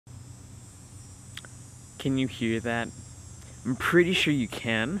Can you hear that? I'm pretty sure you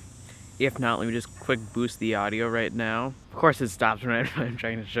can. If not, let me just quick boost the audio right now. Of course it stops when I'm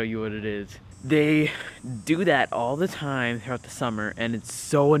trying to show you what it is. They do that all the time throughout the summer, and it's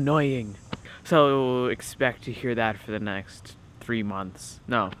so annoying. So expect to hear that for the next 3 months.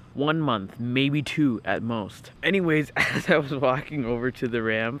 No, 1 month, maybe 2 at most. Anyways, as I was walking over to the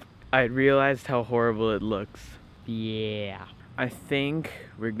ramp, I realized how horrible it looks. Yeah. I think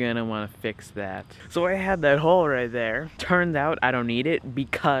we're gonna want to fix that. So I had that hole right there. Turns out I don't need it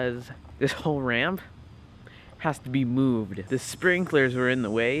because this whole ramp has to be moved. The sprinklers were in the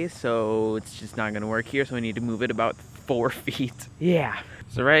way, so it's just not gonna work here, so I need to move it about 4 feet. Yeah.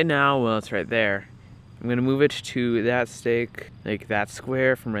 So right now, well, it's right there. I'm gonna move it to that stake, like that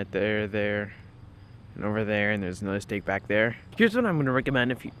square from right there, there, and over there, and there's another stake back there. Here's what I'm gonna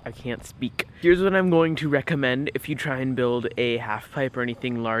recommend if you, I can't speak. Here's what I'm going to recommend if you try and build a half pipe or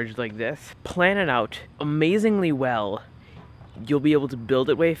anything large like this. Plan it out amazingly well. You'll be able to build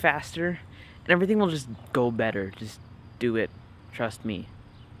it way faster, and everything will just go better. Just do it. Trust me.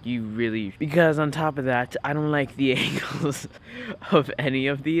 You really, because on top of that, I don't like the angles of any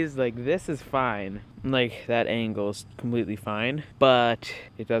of these. Like, this is fine. Like, that angle's completely fine, but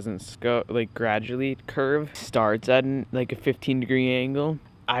it doesn't go, like, gradually curve. Starts at like a 15-degree angle.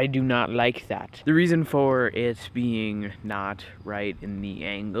 I do not like that. The reason for it being not right in the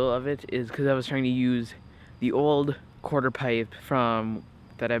angle of it is because I was trying to use the old quarter pipe from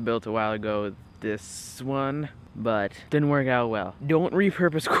that I built a while ago, this one, but didn't work out well. Don't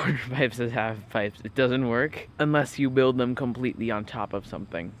repurpose quarter pipes as half pipes. It doesn't work unless you build them completely on top of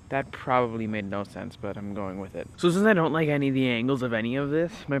something. That probably made no sense, but I'm going with it. So since I don't like any of the angles of any of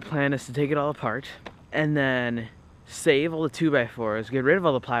this, my plan is to take it all apart and then save all the 2x4s, get rid of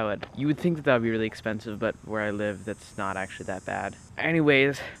all the plywood. You would think that that would be really expensive, but where I live, that's not actually that bad.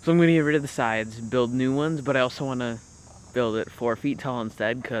 Anyways, so I'm gonna get rid of the sides, build new ones, but I also wanna build it 4 feet tall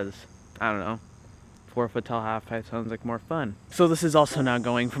instead, because, I don't know, 4 foot tall half pipe sounds like more fun. So this is also now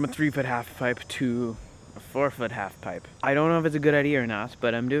going from a 3 foot half pipe to a 4 foot half pipe. I don't know if it's a good idea or not,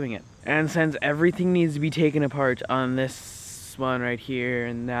 but I'm doing it. And since everything needs to be taken apart on this one right here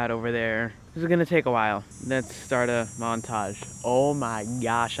and that over there, this is gonna take a while. Let's start a montage. Oh my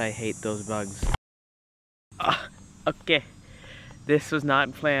gosh, I hate those bugs. Okay, this was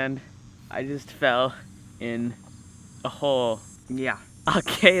not planned. I just fell in a hole. Yeah.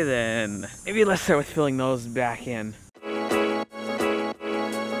 Okay then. Maybe let's start with filling those back in.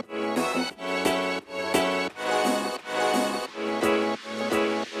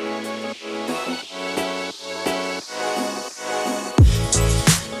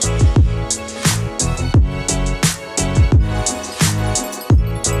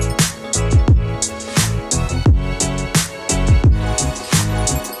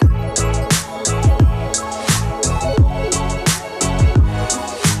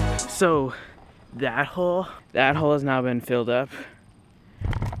 So that hole has now been filled up.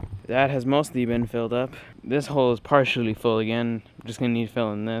 That has mostly been filled up. This hole is partially full again. I'm just gonna need to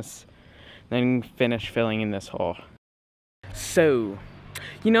fill in this, then finish filling in this hole. So,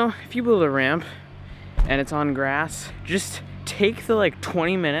 you know, if you build a ramp and it's on grass, just take the like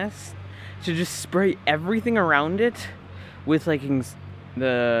 20 minutes to just spray everything around it with like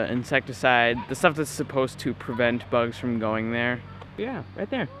the insecticide, the stuff that's supposed to prevent bugs from going there. Yeah, right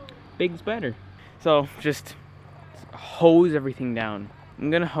there. Big spider. So just hose everything down.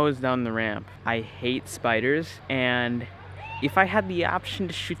 I'm gonna hose down the ramp. I hate spiders, and if I had the option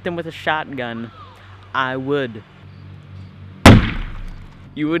to shoot them with a shotgun, I would.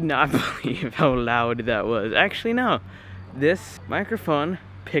 You would not believe how loud that was. Actually, no. This microphone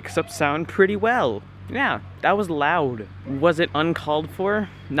picks up sound pretty well. Yeah, that was loud. Was it uncalled for?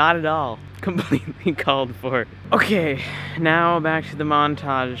 Not at all. Completely called for. Okay, now back to the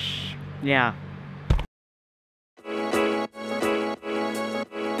montage. Yeah.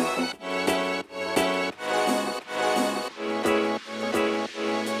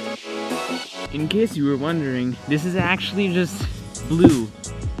 In case you were wondering, this is actually just blue.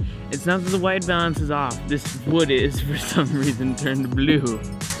 It's not that the white balance is off. This wood is, for some reason, turned blue.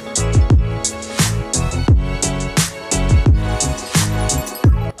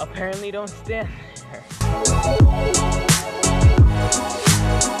 Apparently don't stand there.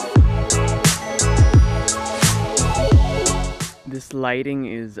 This lighting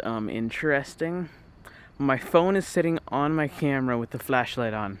is interesting. My phone is sitting on my camera with the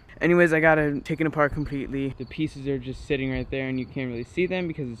flashlight on. Anyways, I got it taken apart completely. The pieces are just sitting right there and you can't really see them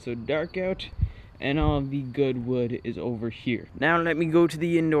because it's so dark out. And all of the good wood is over here. Now let me go to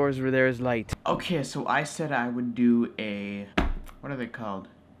the indoors where there's light. Okay, so I said I would do a, what are they called?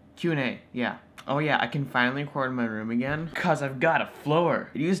 Q&A, yeah. Oh yeah, I can finally record in my room again because I've got a floor.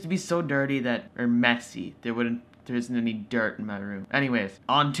 It used to be so dirty or messy. There isn't any dirt in my room. Anyways,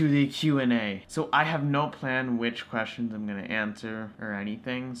 on to the Q&A. So I have no plan which questions I'm gonna answer or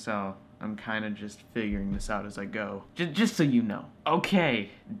anything, so I'm kind of just figuring this out as I go. Just so you know.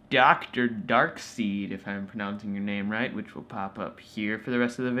 Okay, Dr. Darkseed, if I'm pronouncing your name right, which will pop up here for the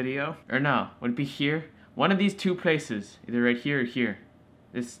rest of the video. Or no, would it be here? One of these two places, either right here or here.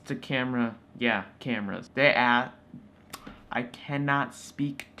 This is the camera, yeah, cameras. I cannot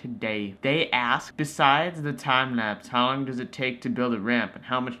speak today. They ask, besides the time lapse, how long does it take to build a ramp and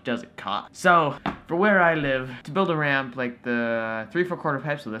how much does it cost? So, for where I live, to build a ramp like the 3/4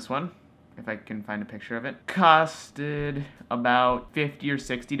 pipe, so this one, if I can find a picture of it, costed about $50 or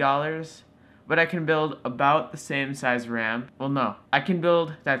 $60. But I can build about the same size ramp. Well, no, I can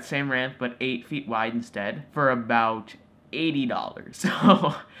build that same ramp but 8 feet wide instead for about $80.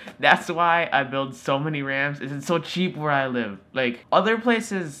 So that's why I build so many ramps. It's so cheap where I live. Like other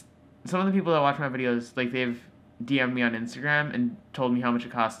places, some of the people that watch my videos, like they've DM'd me on Instagram and told me how much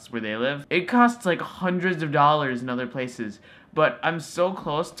it costs where they live. It costs like hundreds of dollars in other places. But I'm so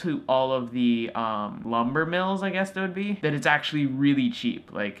close to all of the lumber mills, I guess that would be, that it's actually really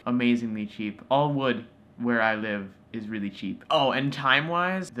cheap, like amazingly cheap. All wood where I live is really cheap. Oh, and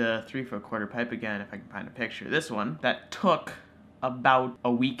time-wise, the 3/4 pipe, again, if I can find a picture, this one, that took about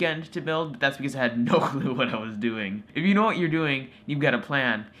a weekend to build, but that's because I had no clue what I was doing. If you know what you're doing, you've got a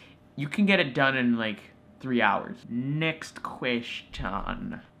plan, you can get it done in like 3 hours. Next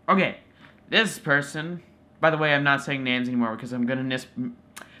question. Okay, this person, by the way, I'm not saying names anymore because I'm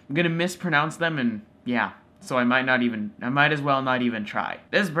gonna mispronounce them, and yeah, so I might as well not even try.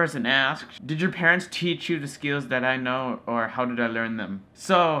 This person asked, did your parents teach you the skills that I know, or how did I learn them?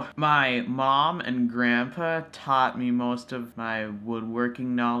 So, my mom and grandpa taught me most of my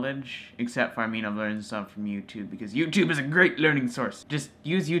woodworking knowledge, except for, I've learned stuff from YouTube, because YouTube is a great learning source. Just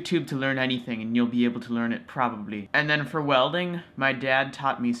use YouTube to learn anything, and you'll be able to learn it probably. And then for welding, my dad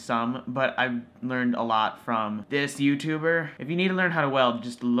taught me some, but I've learned a lot from this YouTuber. If you need to learn how to weld,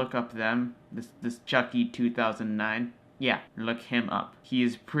 just look up them. This Chucky 2009. Yeah, look him up. He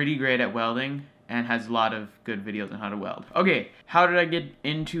is pretty great at welding and has a lot of good videos on how to weld. Okay, how did I get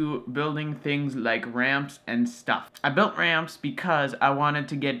into building things like ramps and stuff? I built ramps because I wanted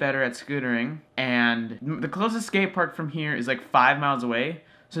to get better at scootering, and the closest skate park from here is like 5 miles away,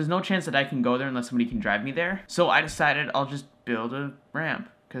 so there's no chance that I can go there unless somebody can drive me there. So I decided I'll just build a ramp,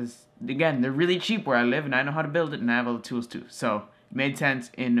 because again, they're really cheap where I live and I know how to build it and I have all the tools too. So it made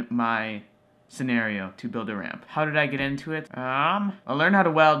sense in my scenario to build a ramp. How did I get into it? I learned how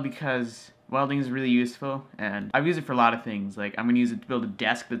to weld because welding is really useful, and I've used it for a lot of things. Like I'm gonna use it to build a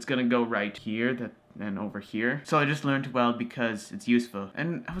desk that's gonna go right here, and over here. So I just learned to weld because it's useful.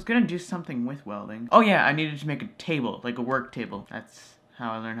 And I was gonna do something with welding. Oh yeah, I needed to make a table, like a work table. That's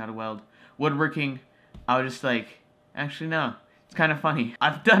how I learned how to weld. Woodworking, I was just like, actually no. It's kind of funny.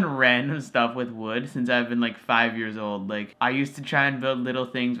 I've done random stuff with wood since I've been like 5 years old. Like I used to try and build little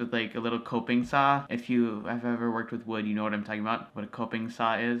things with like a little coping saw. If I've ever worked with wood, you know what I'm talking about, what a coping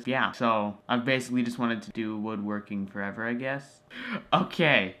saw is. Yeah, so I've basically just wanted to do woodworking forever, I guess.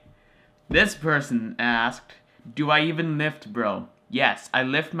 Okay, this person asked, do I even lift, bro? Yes, I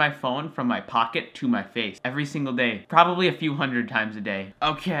lift my phone from my pocket to my face every single day. Probably a few hundred times a day.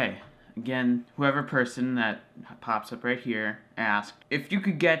 Okay. Again, whoever person that pops up right here asked, if you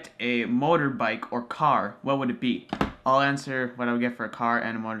could get a motorbike or car, what would it be? I'll answer what I would get for a car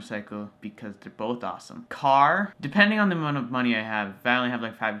and a motorcycle because they're both awesome. Car, depending on the amount of money I have, if I only have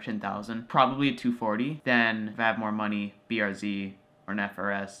like 5 or 10,000, probably a 240. Then if I have more money, BRZ or an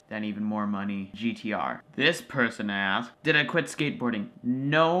FRS, then even more money, GTR. This person asked, did I quit skateboarding?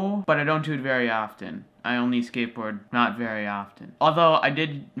 No, but I don't do it very often. I only skateboard not very often. Although I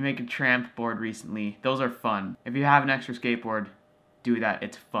did make a tramp board recently. Those are fun. If you have an extra skateboard, do that.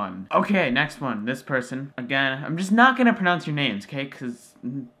 It's fun. Okay, next one. This person. Again, I'm just not gonna pronounce your names, okay? Because,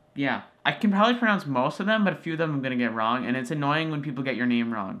 yeah. I can probably pronounce most of them, but a few of them I'm gonna get wrong, and it's annoying when people get your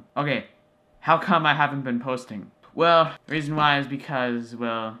name wrong. Okay, how come I haven't been posting? Well, the reason why is because,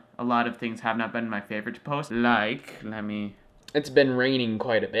 well, a lot of things have not been my favorite to post. Like, it's been raining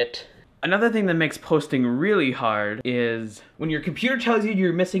quite a bit. Another thing that makes posting really hard is when your computer tells you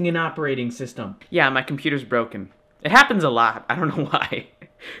you're missing an operating system. Yeah, my computer's broken. It happens a lot. I don't know why.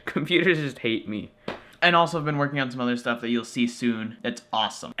 Computers just hate me. And also I've been working on some other stuff that you'll see soon that's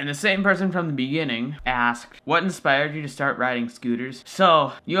awesome. And the same person from the beginning asked, what inspired you to start riding scooters?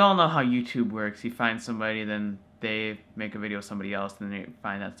 So, you all know how YouTube works. You find somebody, then they make a video with somebody else, and then they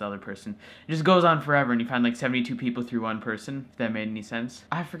find that's the other person. It just goes on forever, and you find like 72 people through one person, if that made any sense.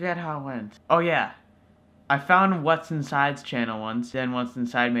 I forget how it went. Oh yeah. I found What's Inside's channel once, then What's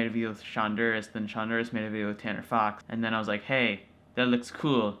Inside made a video with Shonduras, then Shonduras made a video with Tanner Fox, and then I was like, hey, that looks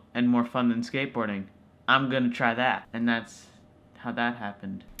cool, and more fun than skateboarding. I'm gonna try that. And that's how that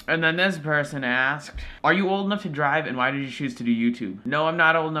happened. And then this person asked, are you old enough to drive, and why did you choose to do YouTube? No, I'm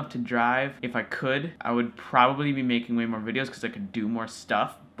not old enough to drive. If I could, I would probably be making way more videos because I could do more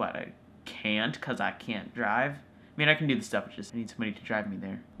stuff, but I can't because I can't drive. I mean, I can do the stuff, it's just I need somebody to drive me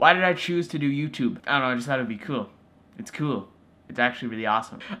there. Why did I choose to do YouTube? I don't know, I just thought it'd be cool. It's cool. It's actually really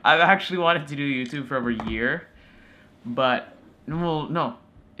awesome. I've actually wanted to do YouTube for over a year, but, well, no.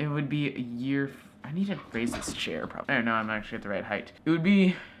 It would be a year. I need to raise this chair, probably. I don't know, I'm actually at the right height. It would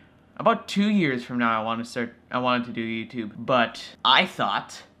be about 2 years from now I wanted to do YouTube, but I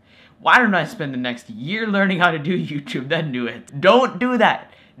thought, why don't I spend the next year learning how to do YouTube, then do it? Don't do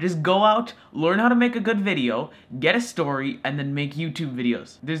that. Just go out, learn how to make a good video, get a story, and then make YouTube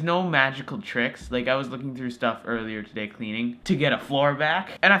videos. There's no magical tricks. Like, I was looking through stuff earlier today cleaning to get a floor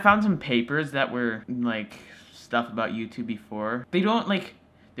back, and I found some papers that were, like, stuff about YouTube before.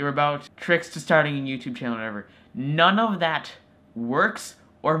 They were about tricks to starting a YouTube channel or whatever. None of that works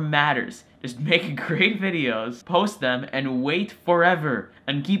or matters. Just make great videos, post them, and wait forever,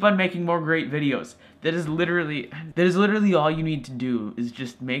 and keep on making more great videos. That is literally all you need to do, is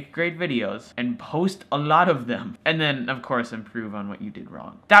just make great videos and post a lot of them. And then, of course, improve on what you did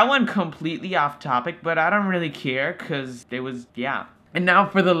wrong. That went completely off topic, but I don't really care, because it was, yeah. And now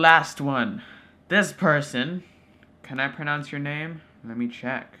for the last one. This person, can I pronounce your name? Let me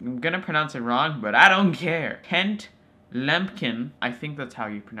check. I'm gonna pronounce it wrong, but I don't care. Kent Lempkin, I think that's how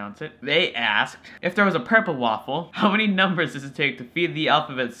you pronounce it. They asked, if there was a purple waffle, how many numbers does it take to feed the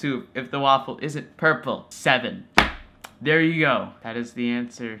alphabet soup if the waffle isn't purple? 7. There you go. That is the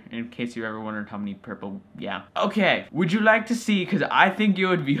answer, in case you ever wondered how many purple, yeah. Okay, would you like to see, because I think it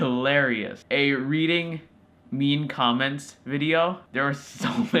would be hilarious, a reading mean comments video? There are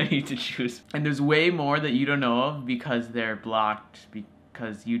so many to choose. And there's way more that you don't know of because they're blocked,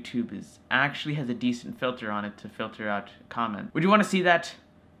 because YouTube actually has a decent filter on it to filter out comment. Would you want to see that?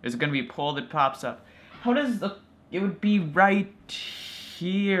 There's gonna be a poll that pops up. How does it would be right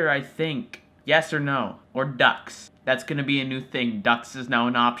here, I think. Yes or no? Or ducks. That's gonna be a new thing. Ducks is now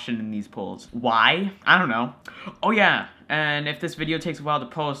an option in these polls. Why? I don't know. Oh yeah, and if this video takes a while to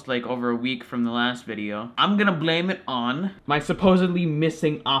post, like over a week from the last video, I'm gonna blame it on my supposedly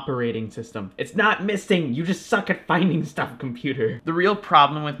missing operating system. It's not missing, you just suck at finding stuff, computer. The real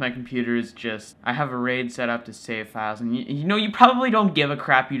problem with my computer is just, I have a RAID set up to save files, and you know, you probably don't give a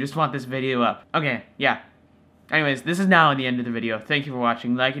crap, you just want this video up. Okay, yeah. Anyways, this is now the end of the video. Thank you for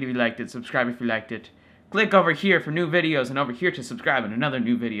watching. Like it if you liked it, subscribe if you liked it. Click over here for new videos, and over here to subscribe on another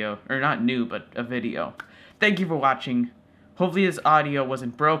new video. Or not new, but a video. Thank you for watching. Hopefully this audio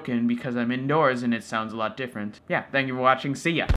wasn't broken because I'm indoors and it sounds a lot different. Yeah, thank you for watching. See ya.